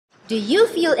Do you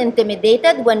feel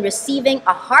intimidated when receiving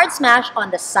a hard smash on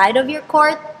the side of your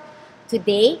court?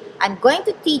 Today, I'm going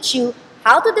to teach you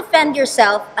how to defend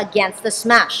yourself against the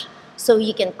smash so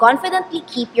you can confidently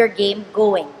keep your game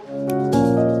going.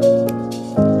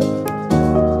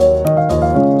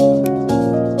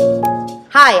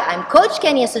 Hi, I'm Coach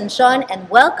Kennie Asuncion and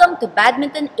welcome to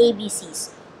Badminton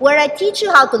ABCs, where I teach you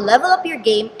how to level up your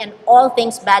game and all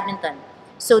things badminton.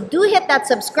 So do hit that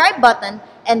subscribe button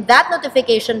and that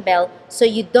notification bell so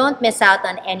you don't miss out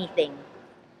on anything.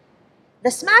 The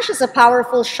smash is a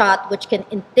powerful shot which can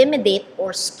intimidate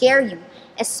or scare you,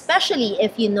 especially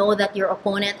if you know that your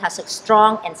opponent has a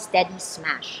strong and steady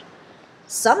smash.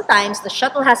 Sometimes the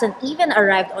shuttle hasn't even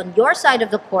arrived on your side of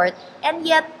the court and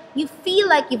yet you feel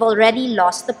like you've already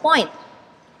lost the point.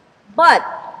 But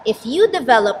if you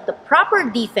develop the proper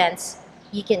defense,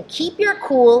 you can keep your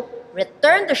cool,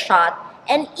 return the shot,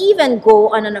 and even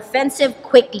go on an offensive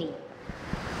quickly.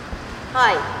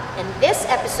 Hi, in this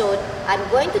episode, I'm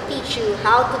going to teach you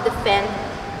how to defend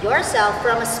yourself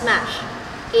from a smash.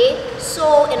 Okay,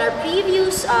 so in our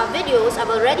previous videos,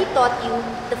 I've already taught you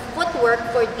the footwork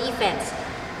for defense.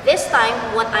 This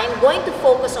time, what I'm going to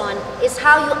focus on is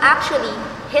how you actually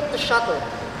hit the shuttle.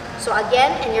 So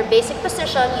again, in your basic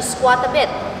position, you squat a bit.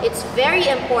 It's very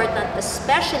important,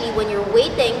 especially when you're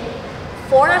waiting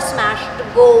for a smash to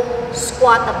go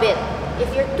squat a bit.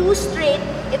 If you're too straight,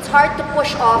 it's hard to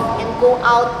push off and go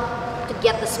out to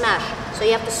get the smash. So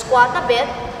you have to squat a bit,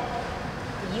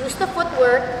 use the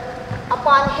footwork.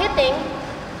 Upon hitting,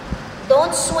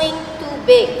 don't swing too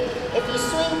big. If you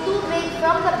swing too big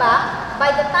from the back,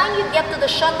 by the time you get to the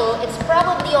shuttle, it's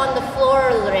probably on the floor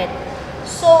already.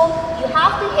 So you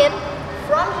have to hit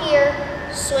from here,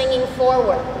 swinging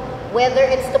forward. Whether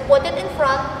it's to put it in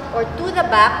front or to the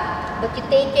back, but you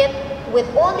take it with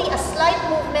only a slight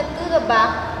movement to the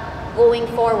back, going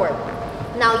forward.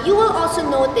 Now, you will also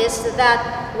notice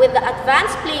that with the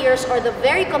advanced players or the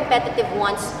very competitive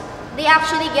ones, they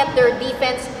actually get their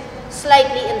defense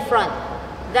slightly in front.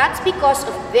 That's because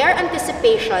of their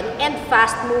anticipation and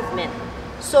fast movement.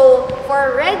 So,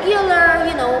 for regular,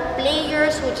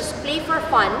 players who just play for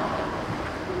fun,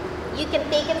 you can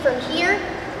take it from here.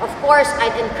 Of course,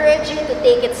 I'd encourage you to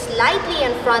take it slightly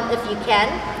in front if you can,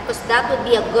 because that would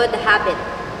be a good habit.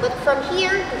 But from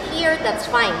here to here, that's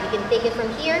fine. You can take it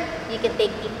from here, you can take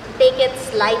it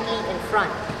slightly in front.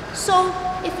 So,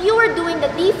 if you are doing the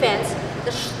defense,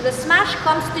 the smash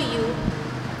comes to you,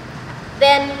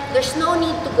 then there's no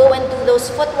need to go and do those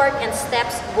footwork and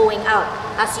steps going out.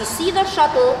 As you see the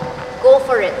shuttle, go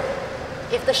for it.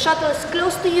 If the shuttle is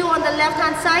close to you on the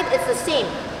left-hand side, it's the same.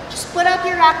 Just put out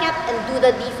your racket and do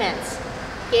the defense,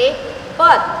 okay?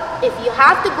 But if you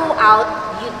have to go out,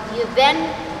 you then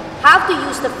have to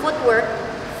use the footwork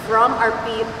from our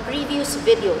previous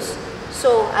videos.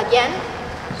 So again,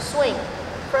 swing.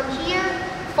 From here,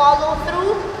 follow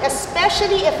through,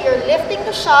 especially if you're lifting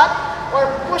the shot or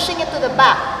pushing it to the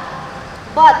back.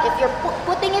 But if you're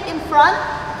putting it in front,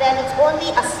 then it's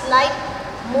only a slight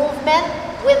movement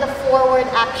with a forward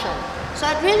action. So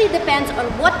it really depends on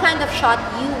what kind of shot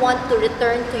you want to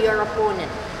return to your opponent.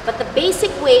 But the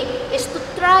basic way is to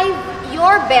try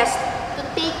your best to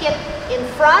take it in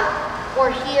front or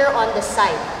here on the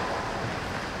side.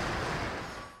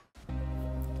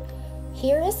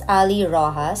 Here is Ali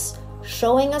Rojas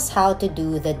showing us how to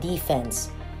do the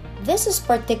defense. This is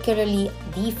particularly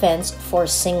defense for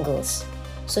singles.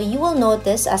 So you will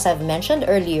notice, as I've mentioned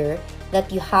earlier,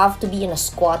 that you have to be in a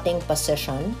squatting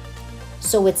position.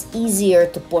 So it's easier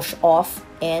to push off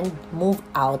and move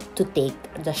out to take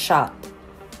the shot.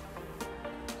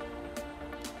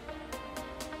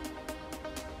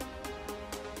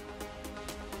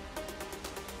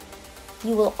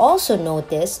 You will also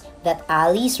notice that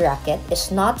Ali's racket is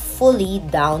not fully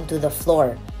down to the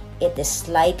floor. It is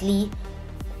slightly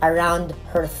around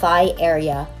her thigh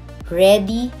area,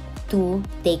 ready to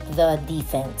take the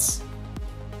defense.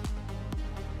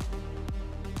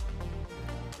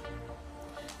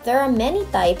 There are many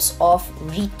types of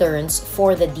returns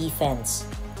for the defense.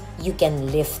 You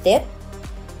can lift it,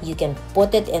 you can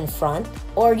put it in front,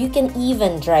 or you can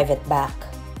even drive it back.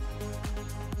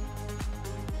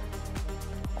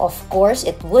 Of course,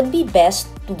 it would be best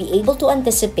to be able to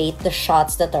anticipate the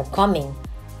shots that are coming.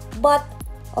 But,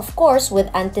 of course, with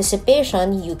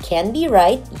anticipation, you can be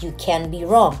right, you can be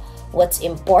wrong. What's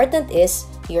important is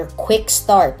your quick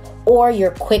start or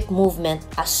your quick movement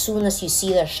as soon as you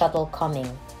see the shuttle coming.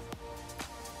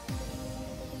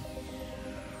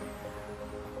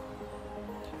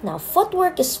 Now,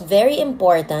 footwork is very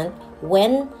important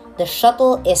when the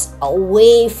shuttle is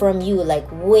away from you, like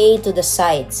way to the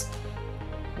sides.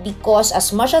 because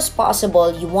as much as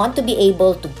possible, you want to be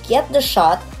able to get the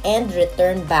shot and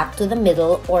return back to the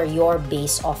middle or your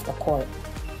base of the court.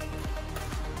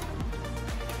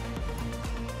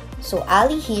 So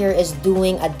Ali here is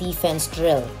doing a defense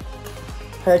drill.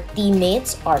 Her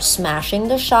teammates are smashing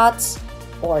the shots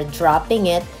or dropping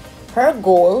it. Her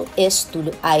goal is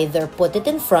to either put it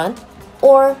in front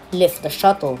or lift the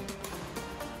shuttle.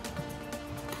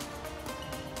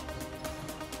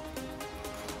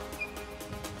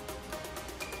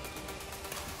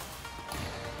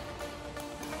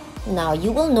 Now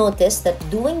you will notice that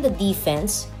doing the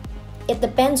defense, it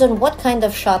depends on what kind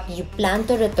of shot you plan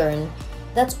to return.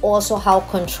 That's also how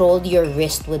controlled your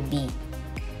wrist would be.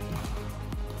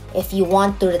 If you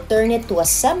want to return it to a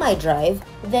semi-drive,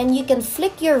 then you can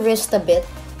flick your wrist a bit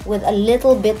with a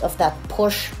little bit of that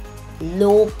push,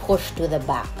 low push to the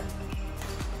back.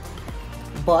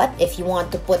 But if you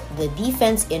want to put the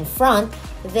defense in front,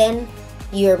 then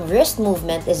your wrist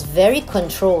movement is very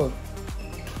controlled.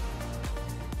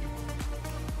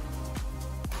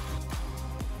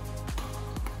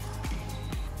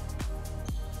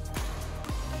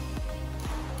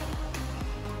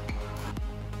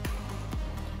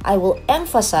 I will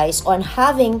emphasize on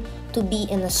having to be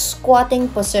in a squatting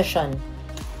position.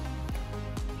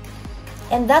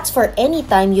 And that's for any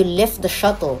time you lift the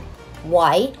shuttle.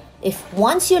 Why? If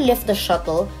once you lift the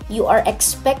shuttle, you are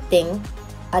expecting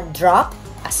a drop,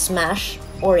 a smash,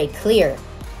 or a clear.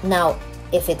 Now,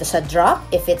 if it is a drop,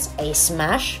 if it's a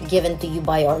smash given to you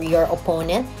by your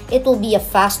opponent, it will be a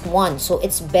fast one. So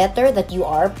it's better that you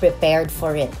are prepared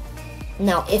for it.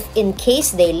 Now, if in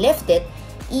case they lift it,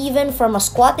 even from a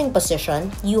squatting position,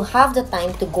 you have the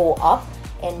time to go up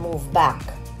and move back.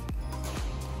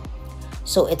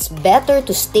 So it's better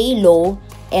to stay low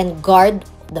and guard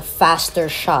the faster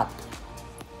shot.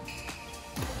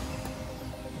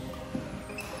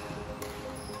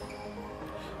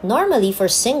 Normally for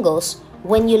singles,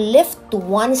 when you lift to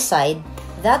one side,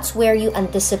 that's where you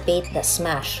anticipate the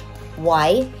smash.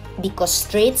 Why? Because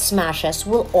straight smashes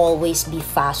will always be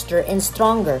faster and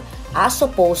stronger as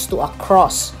opposed to a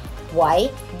cross.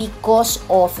 Why? Because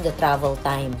of the travel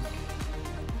time.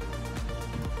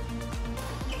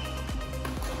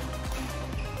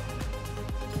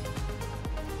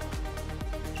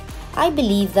 I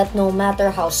believe that no matter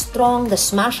how strong the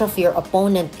smash of your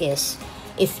opponent is,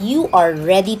 if you are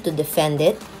ready to defend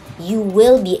it, you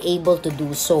will be able to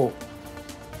do so.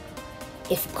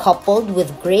 If coupled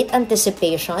with great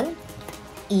anticipation,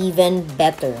 even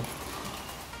better.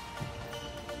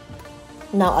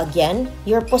 Now again,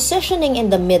 your positioning in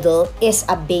the middle is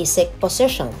a basic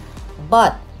position,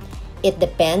 but it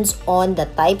depends on the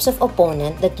types of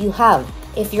opponent that you have.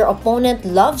 If your opponent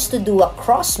loves to do a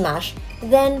cross smash,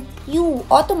 then you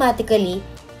automatically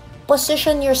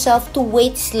position yourself to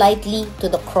wait slightly to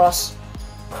the cross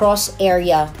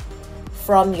area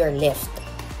from your lift.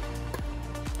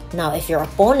 Now, if your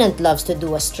opponent loves to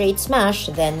do a straight smash,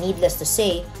 then needless to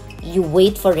say, you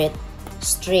wait for it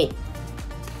straight.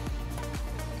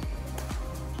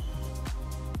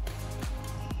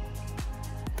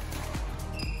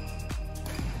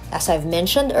 As I've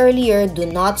mentioned earlier, do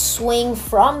not swing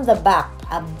from the back.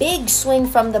 A big swing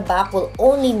from the back will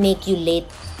only make you late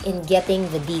in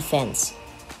getting the defense.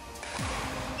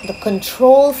 The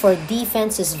control for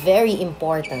defense is very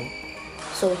important,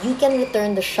 so you can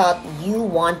return the shot you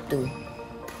want to.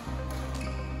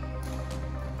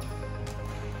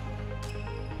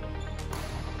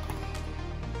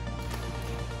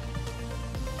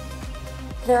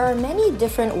 There are many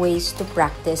different ways to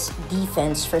practice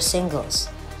defense for singles.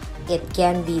 It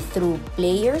can be through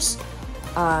players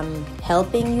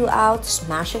helping you out,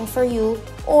 smashing for you,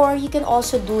 or you can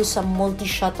also do some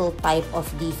multi-shuttle type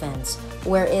of defense,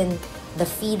 wherein the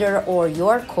feeder or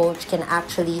your coach can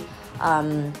actually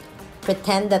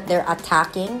pretend that they're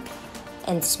attacking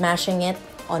and smashing it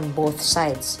on both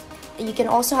sides. You can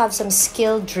also have some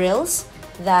skill drills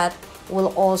that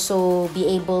will also be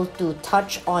able to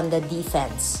touch on the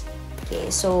defense. Okay,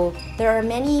 so there are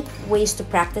many ways to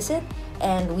practice it,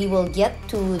 and we will get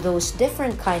to those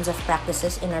different kinds of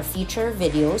practices in our future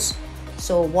videos,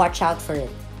 so watch out for it.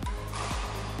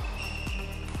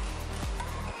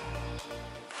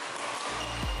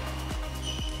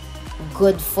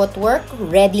 Good footwork,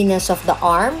 readiness of the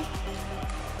arm,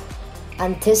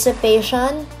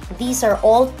 anticipation, these are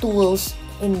all tools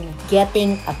in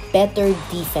getting a better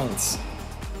defense.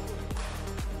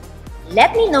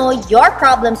 Let me know your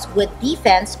problems with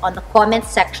defense on the comment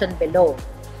section below.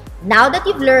 Now that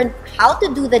you've learned how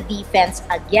to do the defense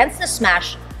against the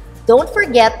smash, don't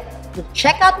forget to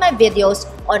check out my videos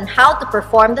on how to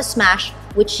perform the smash,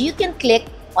 which you can click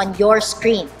on your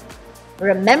screen.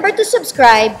 Remember to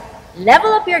subscribe, level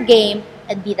up your game,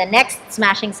 and be the next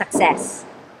smashing success.